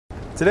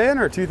Today on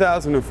our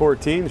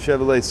 2014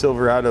 Chevrolet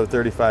Silverado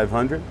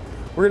 3500,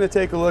 we're going to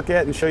take a look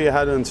at and show you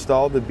how to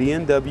install the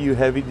B&W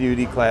Heavy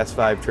Duty Class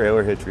 5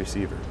 Trailer Hitch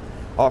Receiver.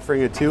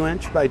 Offering a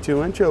 2-inch by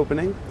 2-inch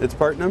opening, its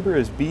part number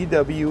is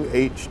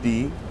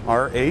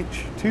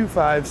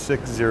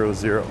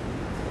BWHD-RH25600.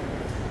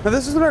 Now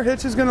this is what our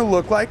hitch is going to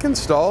look like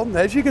installed.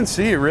 As you can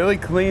see, a really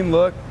clean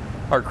look.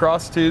 Our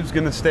cross tube is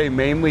going to stay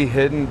mainly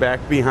hidden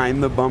back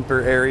behind the bumper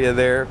area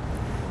there.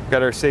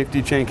 Got our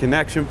safety chain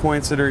connection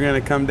points that are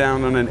going to come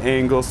down on an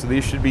angle, so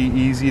these should be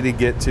easy to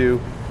get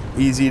to,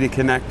 easy to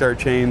connect our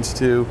chains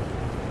to.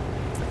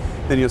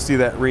 Then you'll see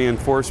that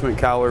reinforcement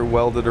collar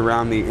welded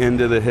around the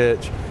end of the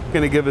hitch.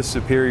 Going to give us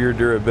superior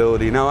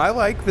durability. Now I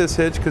like this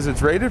hitch because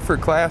it's rated for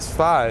Class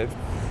 5,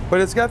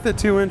 but it's got the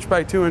 2-inch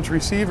by 2-inch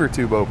receiver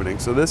tube opening.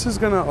 So this is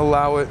going to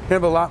allow it to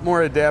have a lot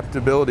more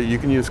adaptability. You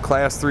can use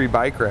Class 3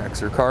 bike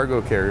racks or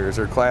cargo carriers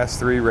or Class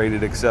 3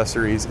 rated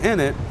accessories in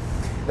it,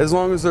 as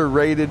long as they're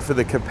rated for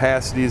the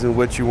capacities in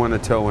which you want to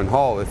tow and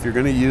haul. If you're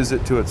going to use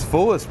it to its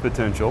fullest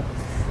potential,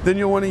 then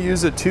you'll want to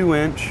use a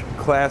 2-inch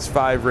Class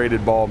 5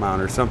 rated ball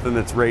mount or something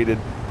that's rated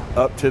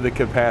up to the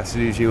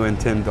capacities you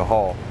intend to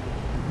haul.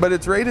 But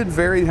it's rated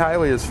very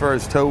highly as far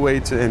as tow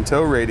weights and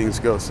tow ratings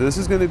go. So this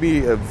is going to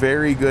be a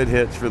very good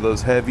hitch for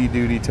those heavy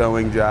duty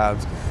towing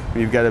jobs. When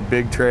you've got a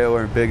big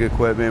trailer and big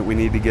equipment, we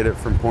need to get it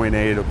from point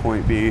A to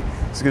point B.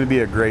 It's going to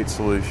be a great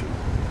solution.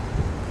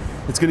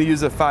 It's going to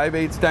use a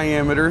 5/8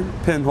 diameter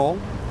pinhole.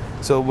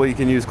 So we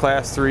can use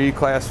Class 3,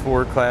 Class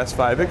 4, Class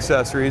 5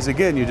 accessories.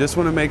 Again, you just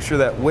want to make sure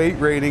that weight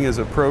rating is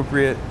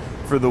appropriate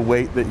for the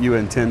weight that you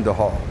intend to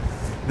haul.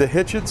 The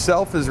hitch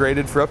itself is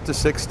rated for up to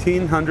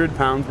 1,600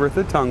 pounds worth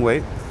of tongue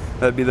weight.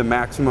 That'd be the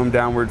maximum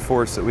downward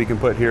force that we can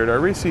put here at our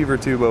receiver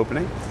tube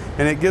opening.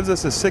 And it gives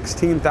us a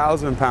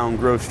 16,000 pound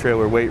gross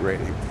trailer weight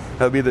rating.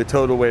 That'll be the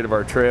total weight of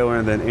our trailer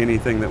and then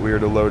anything that we were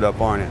to load up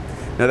on it.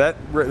 Now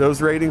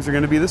those ratings are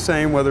going to be the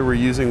same whether we're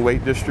using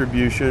weight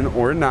distribution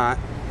or not.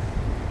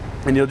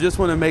 And you'll just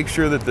want to make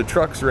sure that the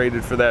truck's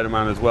rated for that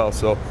amount as well.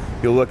 So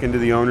you'll look into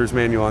the owner's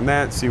manual on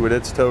that, see what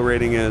its tow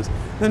rating is,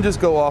 then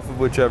just go off of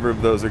whichever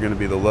of those are going to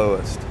be the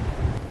lowest.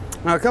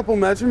 Now a couple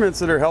measurements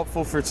that are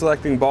helpful for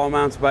selecting ball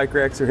mounts, bike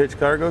racks, or hitch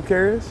cargo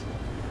carriers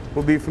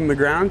will be from the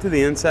ground to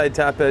the inside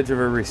top edge of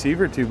our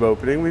receiver tube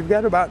opening. We've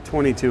got about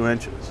 22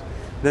 inches.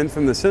 Then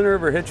from the center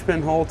of our hitch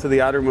pinhole to the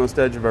outermost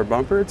edge of our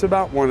bumper, it's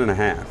about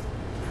 1.5.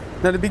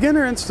 Now to begin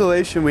our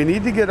installation, we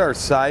need to get our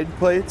side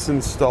plates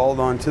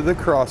installed onto the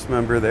cross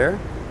member there.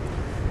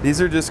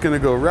 These are just going to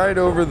go right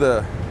over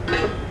the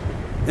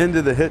end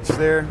of the hitch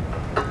there.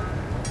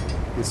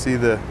 You see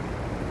the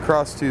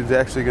cross tube's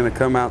actually going to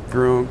come out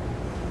through them.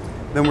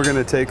 Then we're going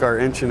to take our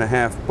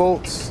 1.5-inch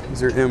bolts.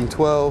 These are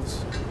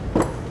M12s.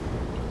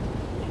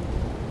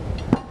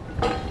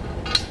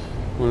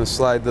 I'm going to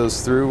slide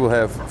those through. We'll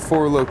have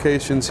 4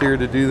 locations here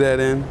to do that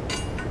in.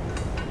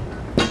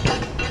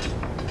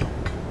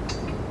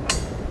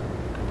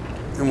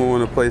 And we'll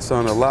want to place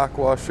on a lock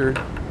washer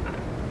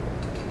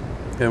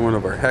and one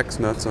of our hex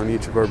nuts on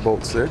each of our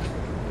bolts there.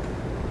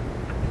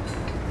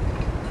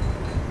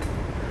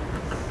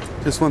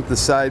 Just want the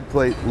side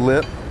plate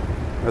lip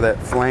or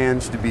that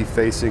flange to be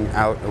facing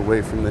out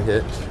away from the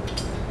hitch.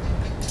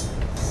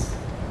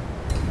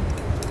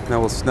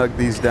 Now we'll snug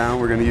these down.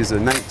 We're going to use a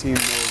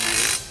 19mm.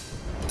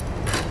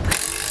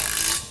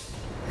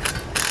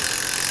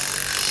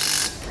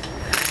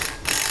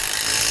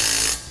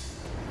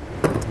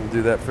 We'll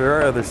do that for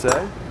our other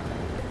side.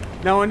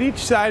 Now on each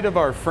side of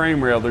our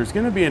frame rail, there's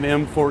going to be an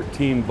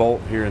M14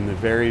 bolt here in the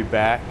very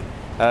back.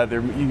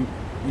 You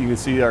can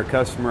see our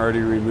customer already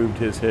removed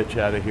his hitch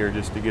out of here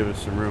just to give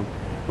us some room.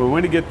 But we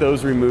want to get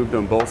those removed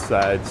on both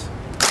sides.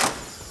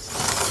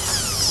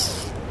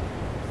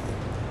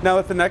 Now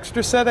with an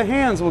extra set of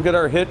hands, we'll get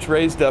our hitch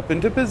raised up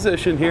into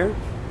position here.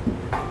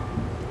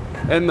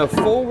 And the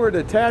forward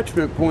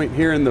attachment point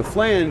here in the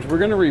flange, we're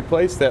going to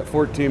replace that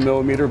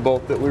 14mm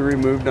bolt that we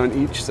removed on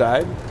each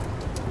side.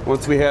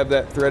 Once we have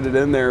that threaded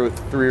in there with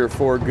 3 or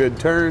 4 good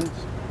turns,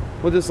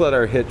 we'll just let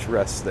our hitch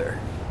rest there.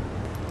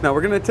 Now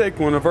we're going to take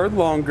one of our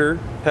longer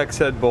hex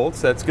head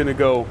bolts. That's going to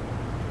go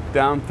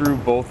down through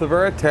both of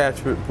our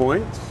attachment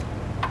points.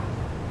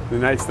 The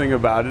nice thing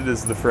about it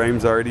is the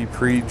frame's already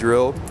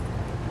pre-drilled,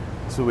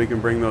 so we can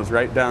bring those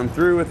right down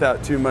through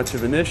without too much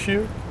of an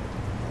issue.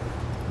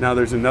 Now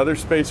there's another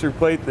spacer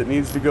plate that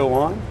needs to go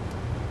on.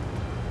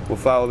 We'll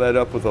follow that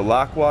up with a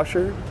lock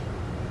washer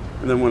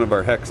and then one of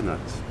our hex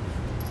nuts.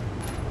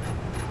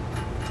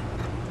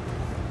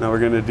 Now we're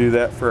going to do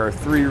that for our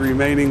 3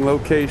 remaining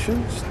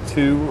locations,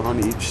 2 on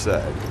each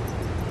side.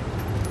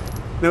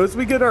 Now as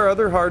we get our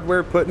other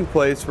hardware put in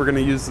place, we're going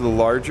to use the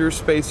larger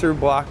spacer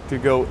block to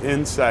go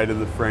inside of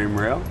the frame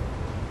rail.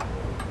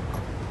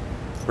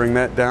 Bring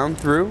that down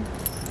through.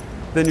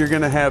 Then you're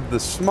going to have the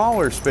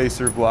smaller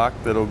spacer block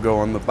that'll go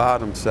on the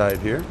bottom side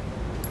here. So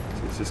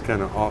it's just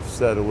kind of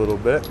offset a little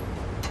bit.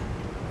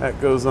 That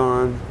goes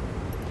on.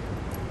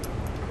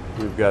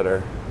 We've got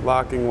our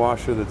locking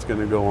washer that's going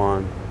to go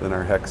on, then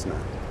our hex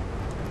nut.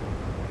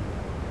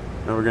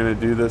 Now we're going to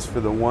do this for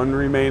the 1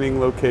 remaining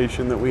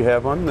location that we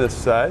have on this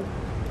side.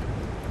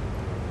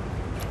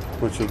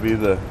 which will be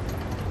the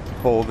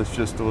hole that's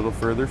just a little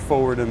further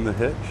forward in the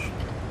hitch.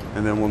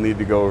 And then we'll need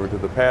to go over to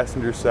the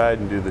passenger side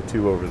and do the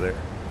 2 over there.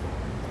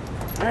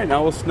 All right,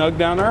 now we'll snug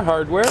down our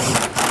hardware.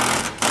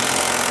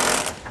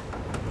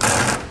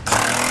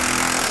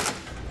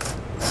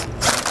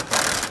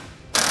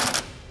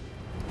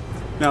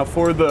 Now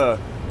for the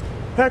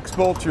hex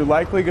bolts, you're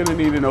likely going to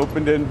need an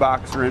opened-end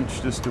box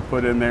wrench just to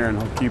put in there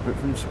and it'll keep it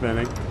from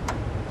spinning.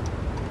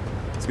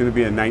 It's going to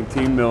be a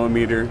 19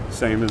 millimeter,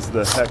 same as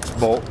the hex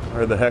bolt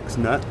or the hex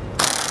nut.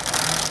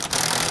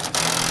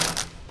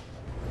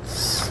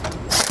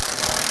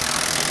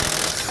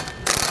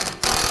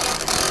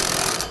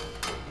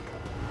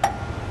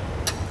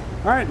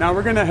 All right, now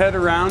we're going to head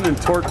around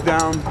and torque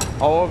down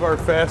all of our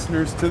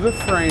fasteners to the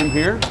frame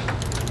here.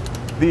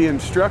 The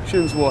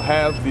instructions will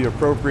have the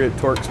appropriate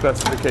torque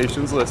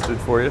specifications listed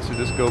for you, so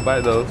just go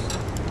by those.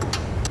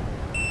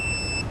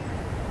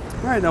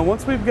 All right, now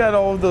once we've got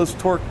all of those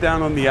torqued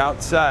down on the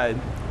outside,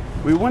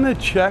 we want to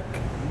check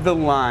the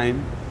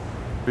line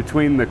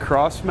between the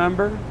cross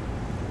member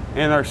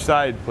and our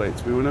side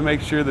plates. We want to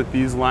make sure that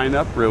these line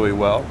up really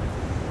well,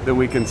 that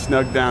we can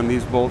snug down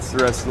these bolts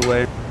the rest of the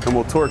way, and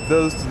we'll torque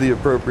those to the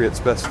appropriate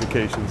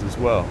specifications as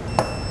well.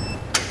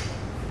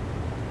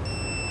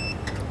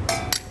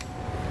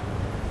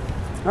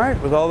 All right,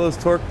 with all those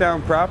torqued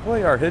down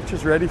properly, our hitch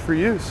is ready for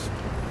use.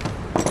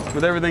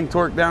 With everything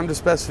torqued down to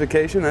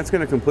specification, that's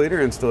going to complete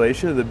our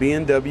installation of the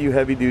B&W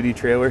Heavy Duty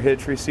Trailer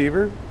Hitch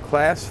Receiver,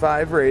 Class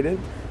 5 rated,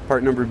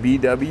 part number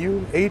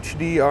BW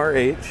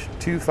HDRH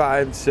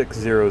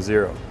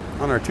 25600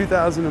 on our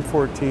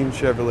 2014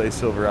 Chevrolet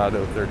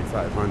Silverado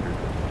 3500.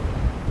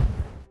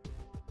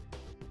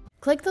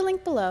 Click the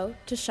link below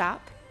to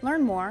shop,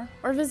 learn more,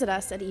 or visit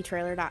us at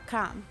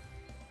etrailer.com.